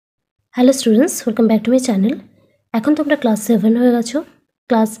Hello students, welcome back to my channel. এখন তোমরা class 7 হয়ে গেছো।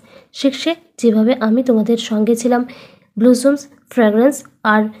 ক্লাস 6-এ যেভাবে আমি তোমাদের সঙ্গে ছিলাম ব্লুজমস, ফ্র্যাগ্রেন্স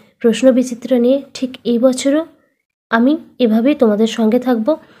আর প্রশ্ন বিচিত্র নিয়ে, ঠিক এই বছরও আমি এভাবেই তোমাদের সঙ্গে থাকব।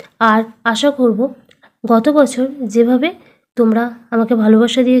 আর আশা করব গত বছর যেভাবে তোমরা আমাকে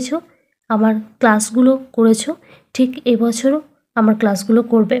ভালোবাসা দিয়েছো, আমার ক্লাসগুলো করেছো, ঠিক এই বছরও আমার ক্লাসগুলো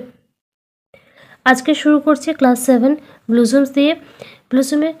করবে। আজকে শুরু করছি ক্লাস 7 ব্লুজমস দিয়ে।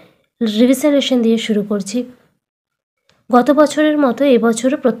 ব্লুজমে রিভিশন লেসন দিয়ে শুরু করছি। গত বছরের মতো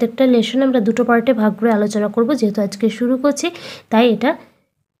এবছরও প্রত্যেকটা লেসন আমরা দুটো পার্টে ভাগ করে আলোচনা করব। যেহেতু আজকে শুরু করছি তাই এটা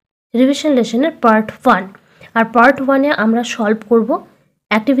রিভিশন লেসনের পার্ট 1। আর পার্ট 1-এ আমরা সলভ করব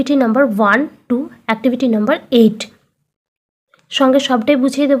activity number 1 two activity number 8। সঙ্গে সবটাই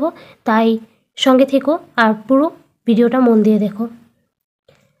বুঝিয়ে দেব, তাই সঙ্গে থেকো আর পুরো ভিডিওটা মন দিয়ে দেখো।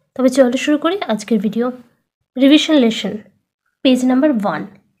 তবে চলো শুরু করি আজকের video. Revision lesson, page number 1।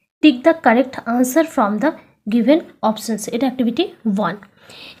 Tick the correct answer from the given options. এটা অ্যাক্টিভিটি 1।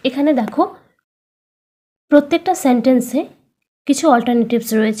 এখানে দেখো প্রত্যেকটা সেন্টেন্সে কিছু অল্টারনেটিভস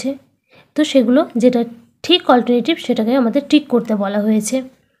রয়েছে, তো সেগুলো যেটা ঠিক অল্টারনেটিভ সেটাকে আমাদের টিক করতে বলা হয়েছে।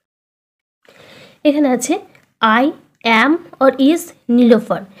 এখানে আছে I am or is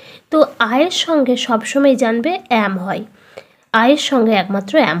Nilofar. তো আয়ের সঙ্গে সবসময় জানবে অ্যাম হয়, আয়ের সঙ্গে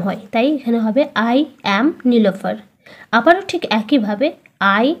একমাত্র অ্যাম হয়, তাই এখানে হবে আই অ্যাম নীলোফার। আবারও ঠিক একইভাবে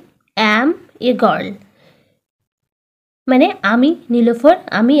আই অ্যাম এ গার্ল, মানে আমি নীলোফার,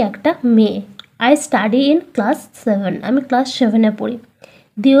 আমি একটা মেয়ে। আই স্টাডি ইন ক্লাস 7, আমি ক্লাস 7-এ পড়ি।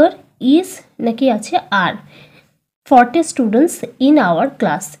 দেয়ার ইজ নাকি আছে আর 40 স্টুডেন্টস ইন আওয়ার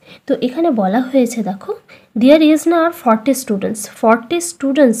ক্লাস। তো এখানে বলা হয়েছে দেখো দেয়ার ইজ না আর 40 স্টুডেন্টস। 40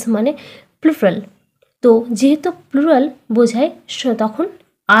 স্টুডেন্টস মানে প্লুরাল, তো যেহেতু প্লুরাল বোঝায় তখন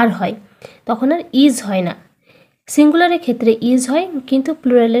আর হয়, তখন আর ইজ হয় না। সিঙ্গুলারের ক্ষেত্রে ইজ হয়, কিন্তু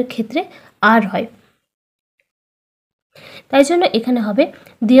প্লুরালের ক্ষেত্রে আর হয়। তাই জন্য এখানে হবে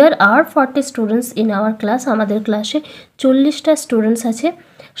দেয়ার আর 40 স্টুডেন্টস ইন আওয়ার ক্লাস। আমাদের ক্লাসে 40টা স্টুডেন্টস আছে।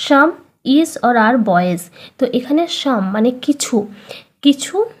 সাম ইজ অর আর বয়েজ। তো এখানে সাম মানে কিছু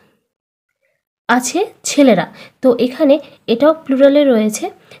কিছু আছে ছেলেরা, তো এখানে এটাও প্লুরালে রয়েছে,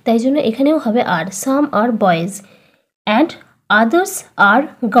 তাই জন্য এখানেও হবে আর, সাম আর boys. And others R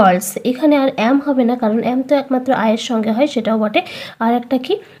girls. এখানে আর অ্যাম হবে না, কারণ অ্যাম তো একমাত্র আয়ের সঙ্গে হয়, সেটাও বটে। আর একটা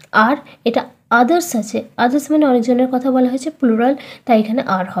কি আর, এটা আদার্স আছে, আদার্স মানে অনেকজনের কথা বলা হয়েছে, প্লুরাল, তাই এখানে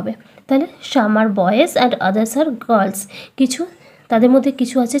আর হবে। তাহলে সাম আর boys and others R girls, কিছু তাদের মধ্যে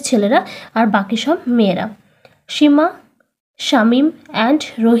কিছু আছে ছেলেরা আর বাকি সব মেয়েরা। সীমা, শামিম অ্যান্ড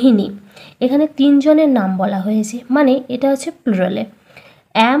রোহিণী, এখানে 3 জনের নাম বলা হয়েছে, মানে এটা হচ্ছে প্লুরালে।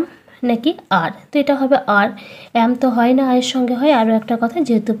 অ্যাম নাকি আর, তো এটা হবে আর, অ্যাম তো হয় না, আয়ের সঙ্গে হয়। আরও একটা কথা,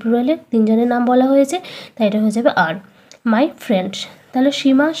 যেহেতু প্লুরালে 3 জনের নাম বলা হয়েছে, তাই এটা হয়ে যাবে আর। মাই ফ্রেন্ড, তাহলে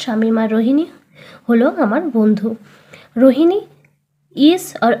সীমা, শামিম আর রোহিণী হলো আমার বন্ধু। Rohini is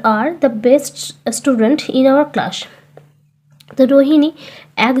R are the best student in our class. তো রোহিণী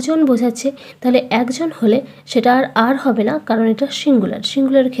একজন বোঝাচ্ছে, তাহলে একজন হলে সেটা আর হবে না, কারণ এটা সিঙ্গুলার।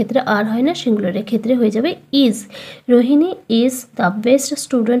 সিঙ্গুলারের ক্ষেত্রে আর হয় না, সিঙ্গুলারের ক্ষেত্রে হয়ে যাবে is. Rohini is the best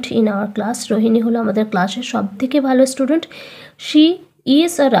student in our class. Rohini হলো আমাদের ক্লাসের সব থেকে ভালো student. She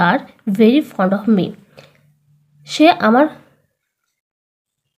is are very fond of me, সে আমার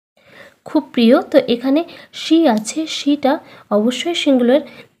খুব প্রিয়। তো এখানে শি আছে, শিটা অবশ্যই সিঙ্গুলার,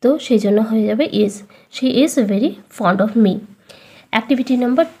 তো সেই জন্য হয়ে যাবে is. She is very fond of me. Activity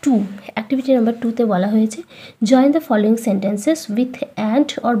number 2। Activity number 2-তে বলা হয়েছে join the following sentences with and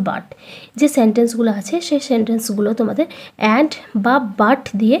or but. যে সেন্টেন্সগুলো আছে সেই সেন্টেন্সগুলো তোমাদের অ্যান্ড বা বাট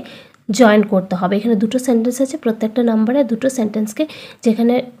দিয়ে জয়েন করতে হবে। এখানে দুটো সেন্টেন্স আছে, প্রত্যেকটা নাম্বারে দুটো সেন্টেন্সকে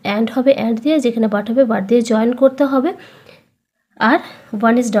যেখানে অ্যান্ড হবে অ্যান্ড দিয়ে, যেখানে বাট হবে বাট দিয়ে জয়েন করতে হবে। আর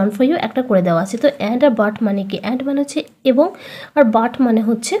 1 ইজ ডান ফর ইউ একটা করে দেওয়া আছে। তো অ্যান্ড আর বাট মানে কি? অ্যান্ড মানে হচ্ছে এবং, আর বাট মানে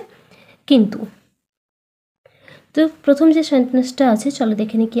হচ্ছে কিন্তু। তো প্রথম যে সেন্টেন্সটা আছে চলো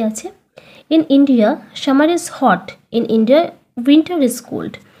দেখে নিই কি আছে। In India summer is hot, in India winter is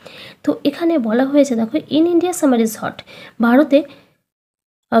cold. তো এখানে বলা হয়েছে দেখো in India summer is hot, ভারতে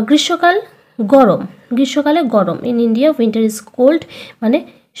গ্রীষ্মকাল গরম, গ্রীষ্মকালে গরম। In India winter is cold মানে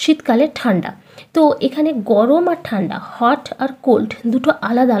শীতকালে ঠান্ডা। তো এখানে গরম আর ঠান্ডা, হট আর কোল্ড দুটো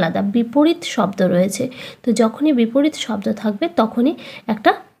আলাদা আলাদা বিপরীত শব্দ রয়েছে। তো যখনই বিপরীত শব্দ থাকবে তখনই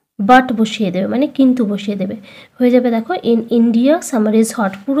একটা বাট বসিয়ে দেবে, মানে কিন্তু বসিয়ে দেবে, হয়ে যাবে দেখো in India summer is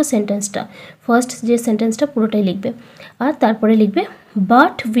hot. পুরো সেন্টেন্সটা, ফার্স্ট যে সেন্টেন্সটা পুরোটাই লিখবে, আর তারপরে লিখবে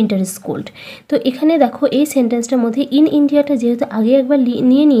বাট উইন্টার ইজ কোল্ড। তো এখানে দেখো এই সেন্টেন্সটার মধ্যে ইন ইন্ডিয়াটা যেহেতু আগে একবার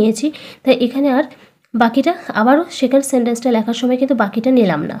নিয়ে নিয়েছি, তাই এখানে আর বাকিটা আবারও সেকেন্ড সেন্টেন্সটা লেখার সময় কিন্তু বাকিটা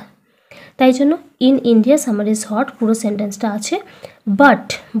নিলাম না। তাই জন্য in India summer is hot পুরো সেন্টেন্সটা আছে,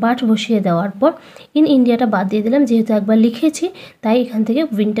 বাট বসিয়ে দেওয়ার পর ইন ইন্ডিয়াটা বাদ দিয়ে দিলাম, যেহেতু একবার লিখেছি তাই এখান থেকে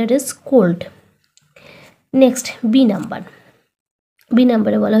winter is cold. Next B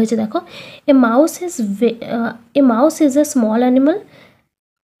নাম্বারে বলা হয়েছে, দেখো এ mouse is a small animal,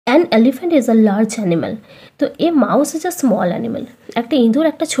 an elephant is a large animal. তো এ mouse is a small animal, একটা ইঁদুর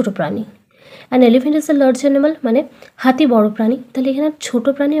একটা ছোট প্রাণী। An elephant is a large animal মানে হাতি বড় প্রাণী। তাহলে এখানে ছোট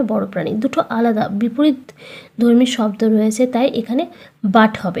প্রাণী আর বড় প্রাণী দুটো আলাদা বিপরীত ধর্মী শব্দ রয়েছে, তাই এখানে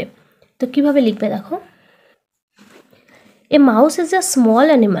বাট হবে। তো কিভাবে লিখবে দেখো, এ mouse is a small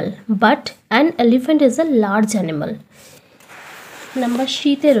animal but an elephant is a large animal. Number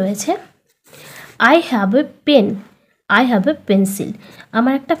সিতে রয়েছে, I have a pen, I have a pencil.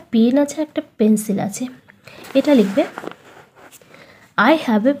 আমার একটা পেন আছে, একটা পেন্সিল আছে। এটা লিখবে I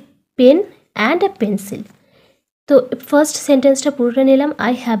have a pen and a pencil. তো ফার্স্ট সেন্টেন্সটা পুরোটা নিলাম,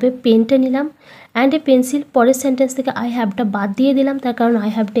 আই হ্যাভ এ পেনটা নিলাম, অ্যান্ড এ পেন্সিল পরের সেন্টেন্স থেকে আই হ্যাভটা বাদ দিয়ে দিলাম, তার কারণ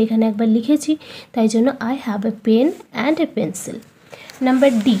আই হ্যাভটা এখানে একবার লিখেছি, তাই জন্য I have a pen and a pencil.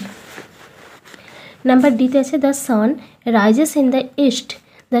 Number ডিতে আছে, the sun rises in the east,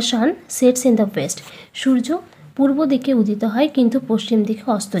 the sun sets in the West. সূর্য পূর্ব দিকে উদিত হয় কিন্তু পশ্চিম দিকে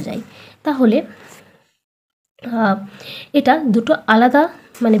অস্ত যায়। তাহলে এটা দুটো আলাদা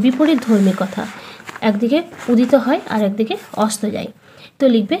মানে বিপরীত ধর্মী কথা, একদিকে উদিত হয় আর একদিকে অস্ত যায়। তো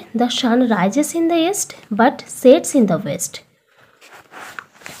লিখবে the sun rises in the east but sets in the West.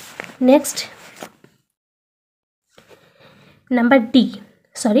 Next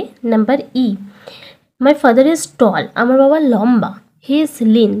number E, my father is tall, আমার বাবা লম্বা, হি ইজ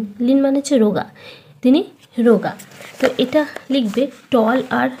লিন, লিন মানে হচ্ছে রোগা, তিনি রোগা। তো এটা লিখবে টল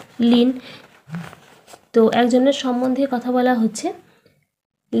আর লিন, তো একজনের সম্বন্ধে কথা বলা হচ্ছে,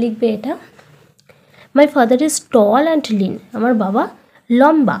 লিখবে এটা my father is tall and Lin, আমার বাবা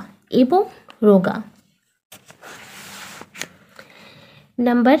লম্বা এবং রোগা।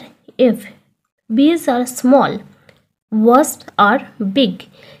 নাম্বার এফ, বিজ আর স্মল, ওয়াস্প আর বিগ।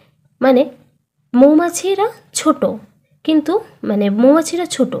 মানে মৌমাছিরা ছোট কিন্তু মৌমাছিরা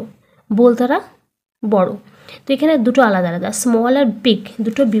ছোট, বোলতারা বড়। তো এখানে দুটো আলাদা আলাদা, স্মল আর বিগ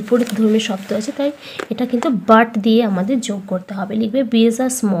দুটো বিপরীত ধর্মী শব্দ আছে, তাই এটা কিন্তু বাট দিয়ে আমাদের যোগ করতে হবে। লিখবে বিজ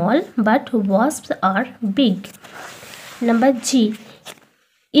আর small but ওয়াস্পস R big. Number G,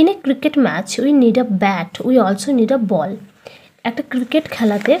 in a cricket match we need a bat, we also need a বল। একটা ক্রিকেট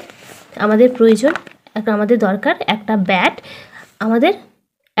খেলাতে আমাদের দরকার একটা ব্যাট, আমাদের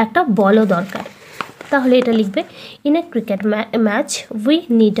একটা বলও দরকার। তাহলে এটা লিখবে in a cricket match we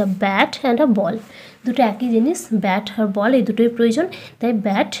need a bat and a বল। দুটো একই জিনিস, ব্যাট আর বল এই দুটোই প্রয়োজন, তাই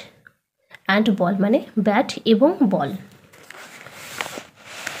ব্যাট অ্যান্ড বল মানে ব্যাট এবং বল।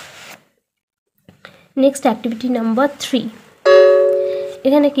 নেক্সট অ্যাক্টিভিটি নাম্বার 3,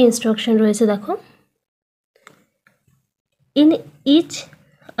 এখানে কি ইনস্ট্রাকশন রয়েছে দেখো, ইন ইচ,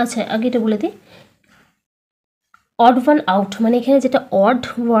 আচ্ছা আগে এটা বলে দিই, অড ওয়ান আউট মানে এখানে যেটা অড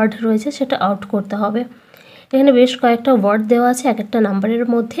ওয়ার্ড রয়েছে সেটা আউট করতে হবে। এখানে বেশ কয়েকটা ওয়ার্ড দেওয়া আছে এক একটা নাম্বারের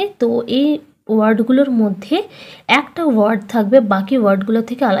মধ্যে, তো এই ওয়ার্ডগুলোর মধ্যে একটা ওয়ার্ড থাকবে বাকি ওয়ার্ডগুলো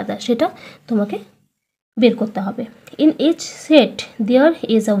থেকে আলাদা, সেটা তোমাকে বের করতে হবে। In each set there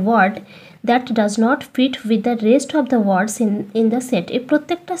is a word that does not fit with the rest of the words in the set. এই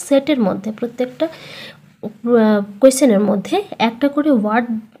প্রত্যেকটা সেটের মধ্যে প্রত্যেকটা কোয়েশ্চেনের মধ্যে একটা করে ওয়ার্ড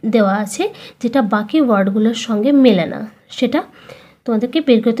দেওয়া আছে যেটা বাকি ওয়ার্ডগুলোর সঙ্গে মেলে না, সেটা তোমাদেরকে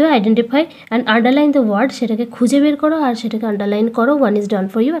বের করতে হবে। Identify and underline the word, সেটাকে খুঁজে বের করো আর সেটাকে আন্ডারলাইন করো। 1 ইজ ডান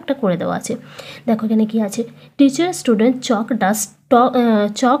ফর ইউ একটা করে দেওয়া আছে। দেখো এখানে কি আছে, টিচার স্টুডেন্ট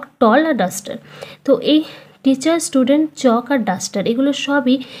চক টল আর ডাস্টার। তো এই টিচার স্টুডেন্ট চক আর ডাস্টার এগুলো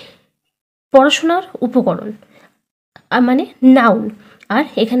সবই পড়াশোনার উপকরণ মানে নাউন। আর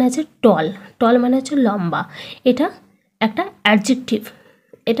এখানে আছে টল মানে হচ্ছে লম্বা, এটা একটা অ্যাডজেক্টিভ,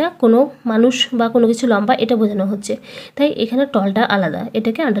 এটা কোনো মানুষ বা কোনো কিছু লম্বা এটা বোঝানো হচ্ছে, তাই এখানে টলটা আলাদা,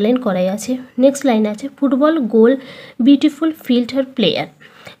 এটাকে আন্ডারলাইন করাই আছে। নেক্সট লাইনে আছে ফুটবল গোল বিউটিফুল ফিল্ড আর প্লেয়ার।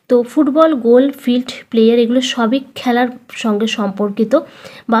 তো ফুটবল গোল ফিল্ড প্লেয়ার এগুলো সবই খেলার সঙ্গে সম্পর্কিত,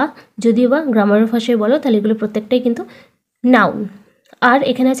 বা যদিও বা গ্রামার ভাষায় বলো তাহলে এগুলো প্রত্যেকটাই কিন্তু নাউন। আর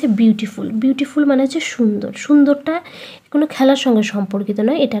এখানে আছে বিউটিফুল মানে হচ্ছে সুন্দর, সুন্দরটা কোনো খেলার সঙ্গে সম্পর্কিত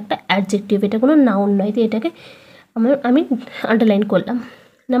নয়, এটা একটা অ্যাডজেক্টিভ, এটা কোনো নাউন নয়, তো এটাকে আমি আন্ডারলাইন করলাম।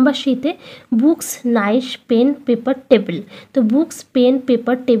 নাম্বার সিতে books nice pen paper table. তো বুকস পেন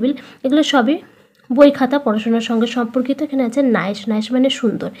পেপার টেবিল এগুলো সবই বই খাতা পড়াশোনার সঙ্গে সম্পর্কিত। এখানে আছে নাইস মানে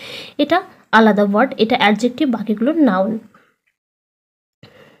সুন্দর, এটা আলাদা ওয়ার্ড, এটা অ্যাডজেক্টিভ, বাকিগুলো নাউন।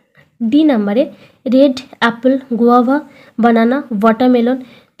 ডি নাম্বারে রেড অ্যাপেল গুয়াভা বানানা ওয়াটারমেলন।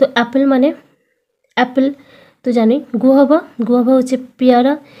 তো অ্যাপেল মানে অ্যাপেল, তো জানি গুয়াভা, গুয়াভা হচ্ছে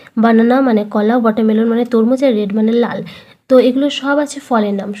পেয়ারা, বানানা মানে কলা, ওয়াটারমেলন মানে তরমুজ, আর রেড মানে লাল। তো এগুলো সব আছে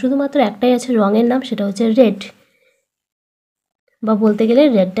ফলের নাম, শুধুমাত্র একটাই আছে রঙের নাম, সেটা হচ্ছে রেড, বা বলতে গেলে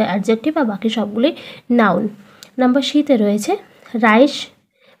রেডটা অ্যাডজেক্টিভ আর বাকি সবগুলোই নাউন। নাম্বার সিতে রয়েছে রাইস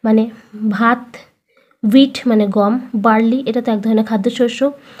মানে ভাত, উইট মানে গম, বার্লি এটা তো এক ধরনের খাদ্যশস্য,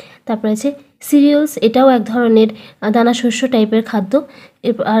 তারপরে আছে সিরিয়ালস এটাও এক ধরনের দানা শস্য টাইপের খাদ্য,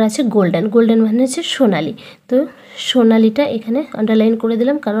 আর আছে গোল্ডেন, গোল্ডেন মানে হচ্ছে সোনালি। তো সোনালিটা এখানে আন্ডারলাইন করে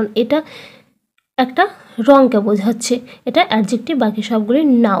দিলাম কারণ এটা একটা রঙকে বোঝাচ্ছে, এটা অ্যাডজেক্টিভ, বাকি সবগুলোই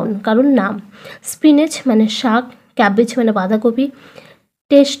নাউন কারণ নাম। স্পিনেচ মানে শাক, ক্যাবেজ মানে বাঁধাকপি,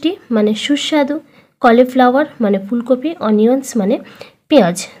 টেস্টি মানে সুস্বাদু, কলিফ্লাওয়ার মানে ফুলকপি, অনিয়ন্স মানে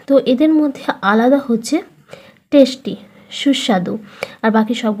পেঁয়াজ। তো এদের মধ্যে আলাদা হচ্ছে টেস্টি, সুস্বাদু, আর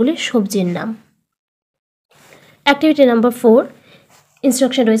বাকি সবগুলি সবজির নাম। অ্যাক্টিভিটি নাম্বার 4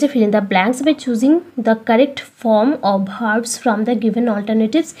 ইনস্ট্রাকশন রয়েছে fill in the blanks by choosing the correct form of verbs from the given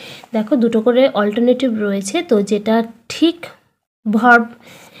alternatives। দেখো দুটো করে অল্টারনেটিভ রয়েছে, তো যেটা ঠিক ভার্ব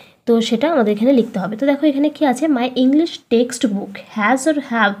তো সেটা আমাদের এখানে লিখতে হবে। তো দেখো এখানে কি আছে, my English text book has or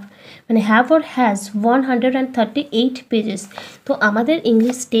have মানে হ্যাভ অর হ্যাজ 138 পেজেস। তো আমাদের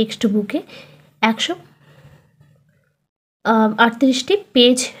ইংলিশ টেক্সট বুকে 138টি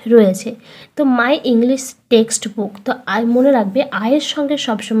পেজ রয়েছে। তো মাই ইংলিশ টেক্সট বুক, তো মনে রাখবে আয়ের সঙ্গে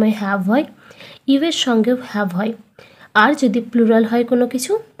সবসময় হ্যাভ হয়, ইউয়ের সঙ্গেও হ্যাভ হয়, আর যদি প্লুরাল হয় কোনো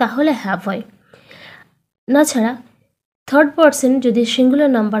কিছু তাহলে হ্যাভ হয়। তাছাড়া থার্ড পারসন যদি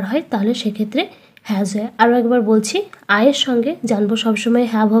সিঙ্গুলার নাম্বার হয় তাহলে সেক্ষেত্রে হ্যাজ হয়। আরও একবার বলছি, আয়ের সঙ্গে জানবো সবসময়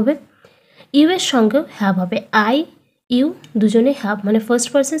হ্যাভ হবে, ইউয়ের সঙ্গেও হ্যাভ হবে, আই ইউ দুজনে হ্যাভ মানে ফার্স্ট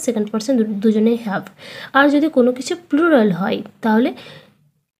পারসন সেকেন্ড পারসন দুজনেই হ্যাভ। আর যদি কোনো কিছু প্লুরাল হয় তাহলে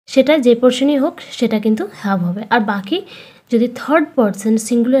সেটা যে পারসনই হোক সেটা কিন্তু হ্যাভ হবে। আর বাকি যদি থার্ড পারসন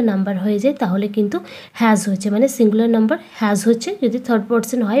সিঙ্গুলার নাম্বার হয়ে যায় তাহলে কিন্তু হ্যাজ হচ্ছে, মানে সিঙ্গুলার নাম্বার হ্যাজ হচ্ছে যদি থার্ড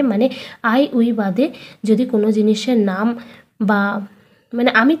পারসন হয়, মানে আই উই বাদে যদি কোনো জিনিসের নাম বা মানে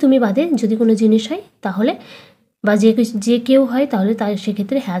আমি তুমি বাদে যদি কোনো জিনিস হয় তাহলে বা যে কেউ হয় তাহলে তার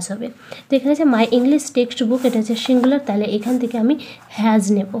সেক্ষেত্রে হ্যাজ হবে। তো এখানে আছে মাই ইংলিশ টেক্সট বুক, এটা হচ্ছে সিঙ্গুলার, তাহলে এখান থেকে আমি হ্যাজ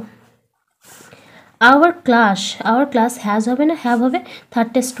নেব। আওয়ার ক্লাস হ্যাজ হবে না হ্যাভ হবে,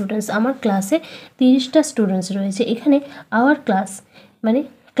 30 স্টুডেন্টস, আমার ক্লাসে 30টা স্টুডেন্টস রয়েছে। এখানে আওয়ার ক্লাস মানে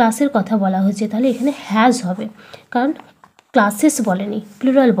ক্লাসের কথা বলা হয়েছে, তাহলে এখানে হ্যাজ হবে কারণ ক্লাসেস বলেনি,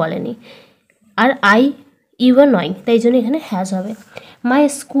 প্লুরাল বলেনি, আর আই ইউও নয়, তাই জন্য এখানে হ্যাজ হবে। My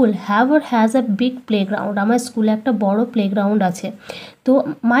school have or has a big playground, আমার স্কুলে একটা বড় প্লেগ্রাউন্ড আছে। তো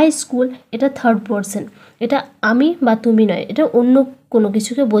মাই স্কুল এটা থার্ড পারসন, এটা আমি বা তুমি নয়, এটা অন্য কোনো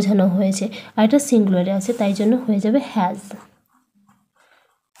কিছুকে বোঝানো হয়েছে, আর এটা সিঙ্গুলারে আছে তাই জন্য হয়ে যাবে হ্যাজ।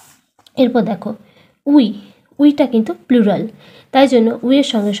 এরপর দেখো উইটা কিন্তু প্লুরাল, তাই জন্য উইয়ের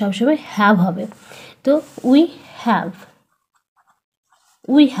সঙ্গে সবসময় হ্যাভ হবে। তো we have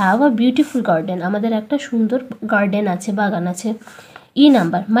a beautiful garden, আমাদের একটা সুন্দর গার্ডেন আছে, বাগান আছে। E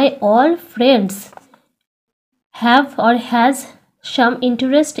number my all friends have or has some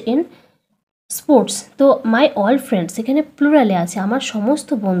interest in sports. তো মাই অল ফ্রেন্ডস এখানে প্লুরালে আছে, আমার সমস্ত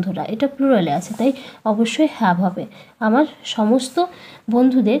বন্ধুরা, এটা প্লুরালে আছে তাই অবশ্যই হ্যাভ হবে। আমার সমস্ত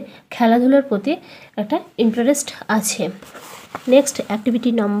বন্ধুদের খেলাধুলার প্রতি একটা ইন্টারেস্ট আছে। Next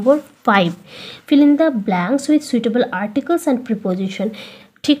activity number 5 fill in the blanks with suitable articles and preposition।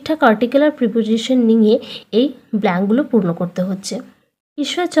 ঠিকঠাক আর্টিকেল আর প্রিপোজিশন নিয়ে এই ব্ল্যাঙ্কগুলো পূর্ণ করতে হচ্ছে।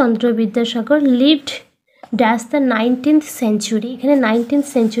 Ishwarchandra Vidyasagar lived dash the 19th century, এখানে 19th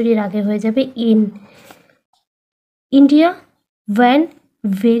centuryর আগে হয়ে যাবে in India when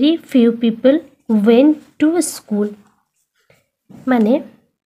very few people went to school, মানে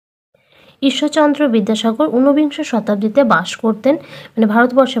ঈশ্বরচন্দ্র বিদ্যাসাগর 19বিংশ শতাব্দীতে বাস করতেন, মানে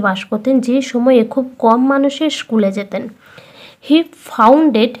ভারতবর্ষে বাস করতেন যে সময়ে খুব কম মানুষের স্কুলে যেতেন। হি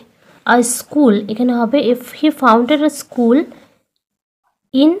ফাউন্ডেড আ স্কুল, এখানে হবে if he founded a school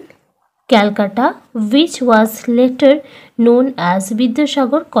in Calcutta which was later known as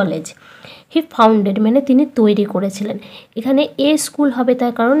Vidyasagar college. He founded মানে তিনি তৈরি করেছিলেন, এখানে এ স্কুল হবে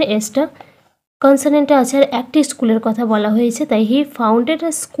তার কারণ এসটা কনসোনেন্টে আছে আর একটি স্কুলের কথা বলা হয়েছে, তাই হি ফাউন্ডেড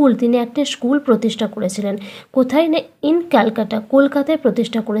আ স্কুল, তিনি একটা স্কুল প্রতিষ্ঠা করেছিলেন। কোথায় না ইন ক্যালকাটা, কলকাতায়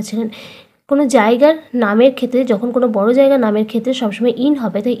প্রতিষ্ঠা করেছিলেন। কোনো জায়গার নামের ক্ষেত্রে যখন কোনো বড় জায়গার নামের ক্ষেত্রে সবসময় ইন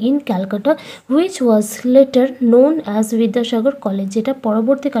হবে, তাই in Calcutta which was letter known as Vidyasagar college, যেটা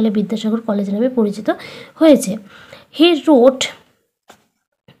পরবর্তীকালে বিদ্যাসাগর কলেজ নামে পরিচিত হয়েছে। হি রোট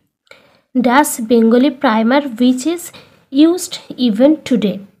dash Bengali primer which is used even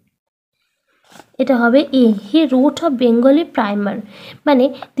today, এটা হবে এ। হি রোট অফ বেঙ্গলি প্রাইমার মানে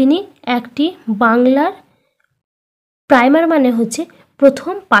তিনি একটি বাংলার প্রাইমার মানে হচ্ছে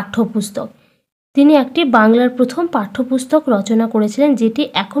প্রথম পাঠ্যপুস্তক, তিনি একটি বাংলার প্রথম পাঠ্যপুস্তক রচনা করেছিলেন, যেটি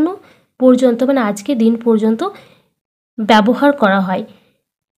এখনো পর্যন্ত মানে আজকে দিন পর্যন্ত ব্যবহার করা হয়।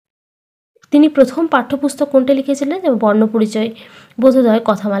 তিনি প্রথম পাঠ্যপুস্তক কোনটা লিখেছিলেন? বর্ণপরিচয়, বোধোদয়,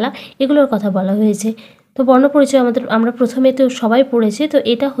 কথামালা, এগুলোর কথা বলা হয়েছে। তো বর্ণপরিচয় আমরা প্রথমে তো সবাই পড়েছি, তো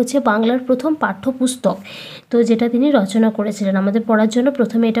এটা হচ্ছে বাংলার প্রথম পাঠ্যপুস্তক, তো যেটা তিনি রচনা করেছিলেন। আমাদের পড়ার জন্য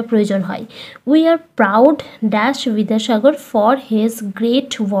প্রথমে এটা প্রয়োজন হয়। We are proud dash Vidyasagar for his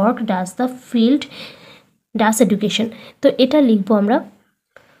great work dash the field dash education. তো এটা লিখবো আমরা,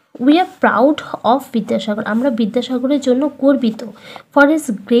 we are proud of Vidyasagar, আমরা বিদ্যাসাগরের জন্য গর্বিত, for his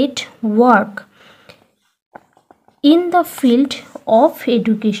great work in the field of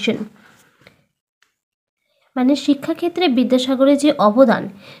education, মানে শিক্ষাক্ষেত্রে বিদ্যাসাগরের যে অবদান,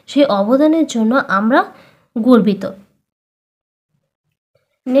 সেই অবদানের জন্য আমরা গর্বিত।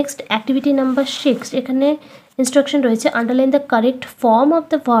 নেক্সট অ্যাক্টিভিটি নাম্বার 6, এখানে ইনস্ট্রাকশন রয়েছে, underline the correct form of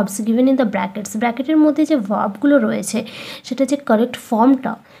the verbs given in the brackets. ব্র্যাকেটের মধ্যে যে ভার্বগুলো রয়েছে সেটা যে কারেক্ট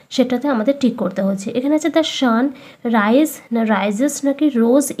ফর্মটা, সেটাতে আমাদের ঠিক করতে হচ্ছে। এখানে আছে দ্য সান রাইজ না রাইজেস নাকি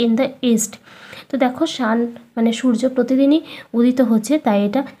রোজ ইন দ্য ইস্ট। তো দেখো সান মানে সূর্য প্রতিদিনই উদিত হচ্ছে, তাই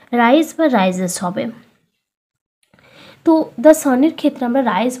এটা রাইজ বা রাইজেস হবে। তো দ্য সানের ক্ষেত্রে আমরা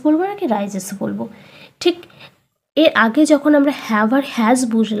রাইজ বলবো নাকি রাইজেস বলবো? ঠিক এর আগে যখন আমরা হ্যাভ আর হ্যাজ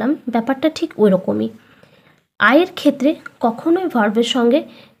বুঝলাম, ব্যাপারটা ঠিক ওই রকমই। আয়ের ক্ষেত্রে কখনোই ভার্বের সঙ্গে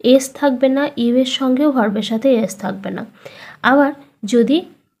এস থাকবে না, ইউ এর সঙ্গেও ভার্বের সাথে এস থাকবে না। আবার যদি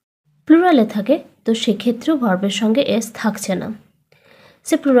প্লুরালে থাকে তো সেক্ষেত্রেও ভার্বের সঙ্গে এস থাকছে না।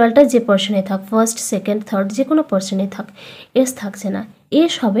 সে প্লুরালটা যে পার্সনে থাক, ফার্স্ট সেকেন্ড থার্ড যে কোনো পার্সনে থাক, এস থাকছে না।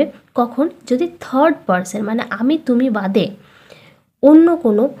 এস হবে কখন? যদি থার্ড পার্সন মানে আমি তুমি বাদে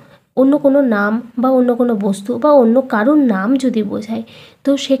অন্য কোনো নাম বা অন্য কোনো বস্তু বা অন্য কারোর নাম যদি বোঝায়, তো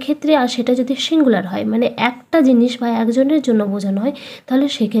সেক্ষেত্রে আর সেটা যদি সিঙ্গুলার হয় মানে একটা জিনিস বা একজনের জন্য বোঝানো হয়, তাহলে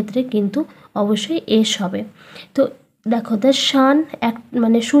সেক্ষেত্রে কিন্তু অবশ্যই এস হবে। তো দেখো দ্য সান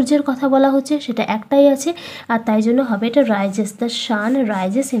মানে সূর্যের কথা বলা হচ্ছে, সেটা একটাই আছে, আর তাই জন্য হবে এটা rises. The sun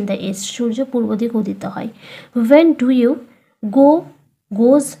rises in the east, সূর্য পূর্ব দিক উদিত হয়। When do you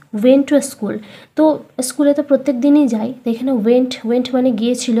goes went to school, তো স্কুলে তো প্রত্যেক দিনই যাই, তো এখানে ওয়েন্ট মানে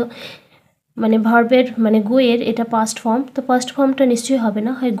গিয়েছিল, মানে ভার্বের মানে গোয়ের এটা পাস্ট ফর্ম, তো পাস্ট ফর্মটা নিশ্চয়ই হবে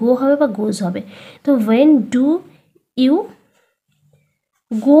না, হয় গো হবে বা গোজ হবে। তো when do you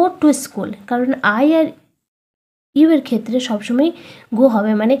go to school, কারণ আই আর ইউ এর ক্ষেত্রে সবসময় গো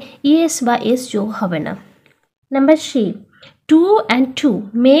হবে, মানে ইএস বা এস যোগ হবে না। Number C, 2 and 2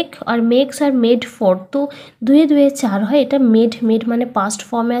 make R makes are made four, তো দুয়ে দুয়ে চার হয়, এটা মেড মানে পাস্ট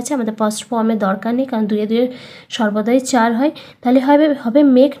ফর্মে আছে, আমাদের পাস্ট ফর্মে দরকার নেই কারণ দুয়ে দুয়ে সর্বদাই চার হয়, তাহলে হবে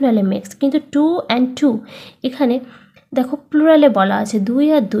মেক নাহলে মেক্স। কিন্তু 2 and 2 এখানে দেখো প্লুরালে বলা আছে 2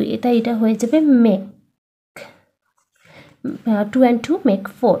 আর 2, তাই এটা হয়ে যাবে make, 2 and 2 make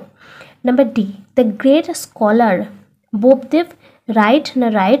 4। Number D, the great scholar Bopdev right না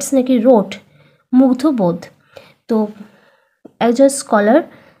রাইটস নাকি রোট, মুগ্ধবোধ। তো একজন স্কলার,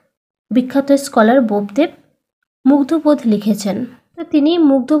 বিখ্যাত স্কলার বোপদেব মুগ্ধবোধ লিখেছেন, তো তিনি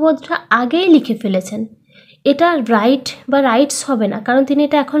মুগ্ধবোধটা আগেই লিখে ফেলেছেন। এটা রাইট বা রাইটস হবে না, কারণ তিনি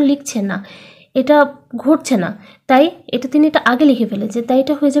এটা এখন লিখছেন না, এটা ঘটছে না, তাই এটা তিনি এটা আগে লিখে ফেলেছে, তাই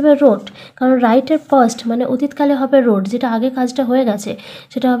এটা হয়ে যাবে রোট। কারণ রাইটের পাস্ট মানে অতীতকালে হবে রোট, যেটা আগে কাজটা হয়ে গেছে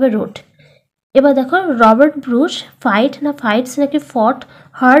সেটা হবে রোট। এবার দেখো রবার্ট ব্রুস ফাইট না ফাইটস নাকি ফট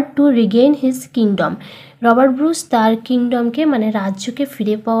hard to Regain his kingdom. Robert Bruce তার কিংডমকে মানে রাজ্যকে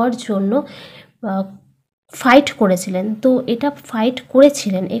ফিরে পাওয়ার জন্য ফাইট করেছিলেন, তো এটা ফাইট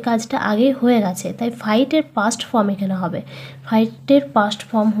করেছিলেন এই কাজটা আগে হয়ে গেছে, তাই ফাইটের পাস্ট ফর্ম এখানে হবে, ফাইটের পাস্ট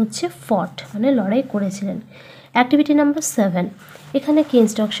ফর্ম হচ্ছে ফট মানে লড়াই করেছিলেন। অ্যাক্টিভিটি নাম্বার 7, এখানে কি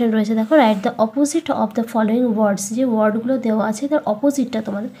ইনস্ট্রাকশন রয়েছে দেখো, write the opposite of the following words, যে ওয়ার্ডগুলো দেওয়া আছে তার অপোজিটটা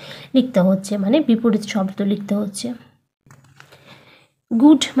তোমাদের লিখতে হচ্ছে, মানে বিপরীত শব্দ লিখতে হচ্ছে।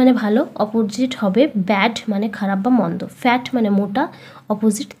 গুড মানে ভালো, অপোজিট হবে ব্যাড মানে খারাপ বা মন্দ। ফ্যাট মানে মোটা,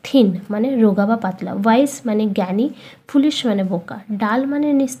 অপোজিট থিন মানে রোগা বা পাতলা। ওয়াইস মানে জ্ঞানী, ফুলিশ মানে বোকা। ডাল মানে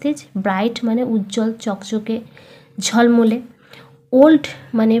নিস্তেজ, ব্রাইট মানে উজ্জ্বল চকচকে ঝলমলে। ওল্ড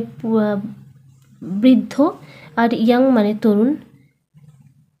মানে বৃদ্ধ, আর ইয়াং মানে তরুণ।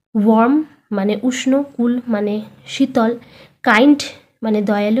 ওয়ার্ম মানে উষ্ণ, কুল মানে শীতল। কাইন্ড মানে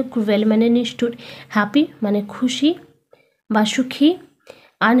দয়ালু, ক্রুয়েল মানে নিষ্ঠুর। হ্যাপি মানে খুশি বা সুখী।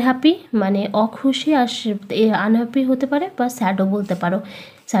 আনহ্যাপি মানে অখুশি, আর আনহ্যাপি হতে পারে বা স্যাডও বলতে পারো,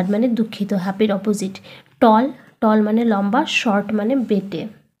 স্যাড মানে দুঃখিত, হ্যাপির অপোজিট। টল মানে লম্বা, শর্ট মানে বেটে।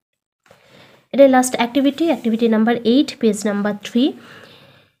 এটা last activity number 8 page number 3।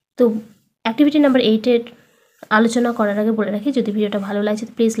 তো অ্যাক্টিভিটি নাম্বার 8-এর আলোচনা করার আগে বলে রাখি, যদি ভিডিওটা ভালো লাগছে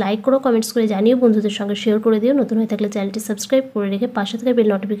তো প্লিজ লাইক করো, কমেন্টস করে জানিও, বন্ধুদের সঙ্গে শেয়ার করে দিও। নতুন হয়ে থাকলে চ্যানেলটি সাবস্ক্রাইব করে রেখে পাশে থাকা বেল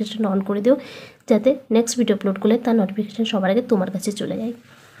নোটিফিকেশন অন করে দিও, যাতে নেক্সট ভিডিও আপলোড করলে তার নোটিফিকেশন সবার আগে তোমার কাছে চলে যায়।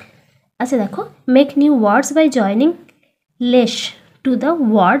 আচ্ছা দেখো, make new words by joining less to the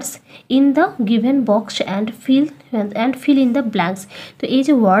words in the given box and fill in the blanks. তো এই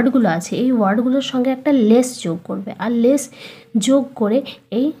যে ওয়ার্ডগুলো আছে, এই ওয়ার্ডগুলোর সঙ্গে একটা লেস যোগ করবে, আর লেস যোগ করে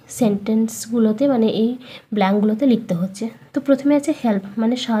এই সেন্টেন্সগুলোতে মানে এই ব্ল্যাঙ্কগুলোতে লিখতে হচ্ছে। তো প্রথমে আছে হেল্প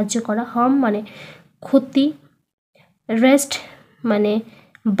মানে সাহায্য করা, হার্ম মানে ক্ষতি, রেস্ট মানে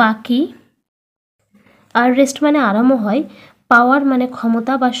বাকি, আর রেস্ট মানে আরামও হয়, পাওয়ার মানে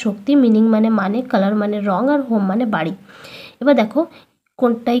ক্ষমতা বা শক্তি, মিনিং মানে কালার মানে রং, আর হোম মানে বাড়ি। এবার দেখো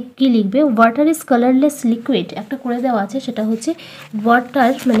কোনটায় কী লিখবে। ওয়াটার ইজ কালারলেস লিকুইড একটা করে দেওয়া আছে, সেটা হচ্ছে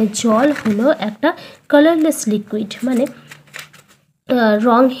ওয়াটার মানে জল হলো একটা কালারলেস লিকুইড মানে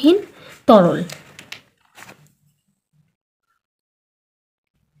রংহীন তরল,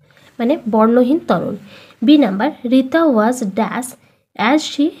 মানে বর্ণহীন তরল। B number, Rita was dash as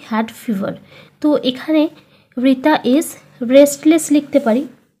she had fever. তো এখানে রিতা ইজ রেস্টলেস লিখতে পারি,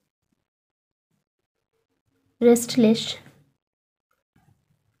 রেস্টলেস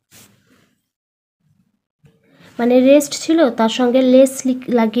মানে রেস্ট ছিল তার সঙ্গে লেস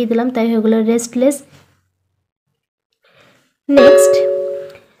লাগিয়ে দিলাম, তাই হয়ে গেল রেস্টলেস। নেক্সট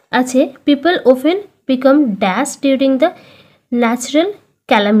আছে people often become dash during the natural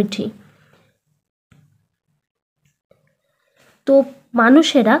calamity. তো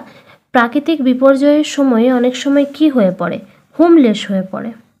মানুষেরা প্রাকৃতিক বিপর্যয়ের সময়ে অনেক সময় কি হয়ে পড়ে, হোমলেস হয়ে পড়ে,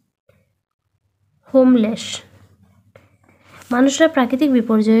 হোমলেস। মানুষরা প্রাকৃতিক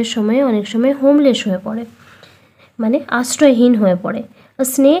বিপর্যয়ের সময়ে অনেক সময় হোমলেস হয়ে পড়ে মানে আশ্রয়হীন হয়ে পড়ে। A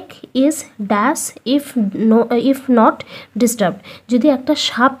snake is dash if not disturb. যদি একটা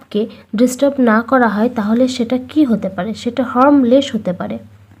সাপকে ডিস্টার্ব না করা হয় তাহলে সেটা কি হতে পারে, সেটা হার্মলেস হতে পারে,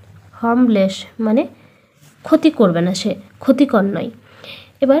 হার্মলেস মানে ক্ষতি করবে না, সে ক্ষতিকর নয়।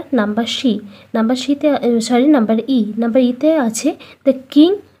 এবার নাম্বার ইতে আছে the king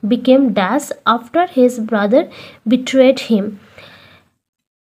became dash after his brother betrayed হিম।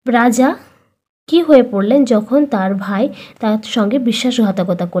 রাজা কি হয়ে পড়লেন যখন তার ভাই তার সঙ্গে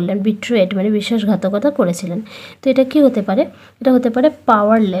বিশ্বাসঘাতকতা করলেন, বিট্রেড মানে বিশ্বাসঘাতকতা করেছিলেন। তো এটা কি হতে পারে, এটা হতে পারে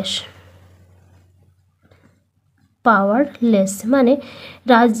পাওয়ারলেস, পাওয়ারলেস মানে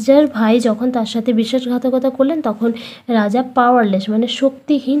রাজার ভাই যখন তার সাথে বিশ্বাসঘাতকতা করলেন তখন রাজা পাওয়ারলেস মানে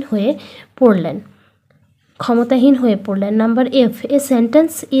শক্তিহীন হয়ে পড়লেন, ক্ষমতাহীন হয়ে পড়লেন। Number F, a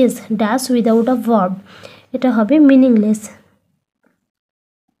sentence is dash without a verb. এটা হবে মিনিংলেস,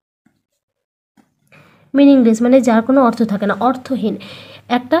 মিনিংলেস মানে যার কোনো অর্থ থাকে না, অর্থহীন।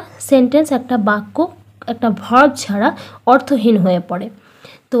 একটা সেন্টেন্স একটা বাক্য একটা ভার্ব ছাড়া অর্থহীন হয়ে পড়ে।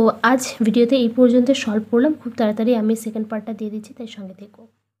 তো আজ ভিডিওতে এই পর্যন্ত সলভ করলাম, খুব তাড়াতাড়ি আমি সেকেন্ড পার্টটা দিয়ে দিচ্ছি, তাই সঙ্গে থেকো।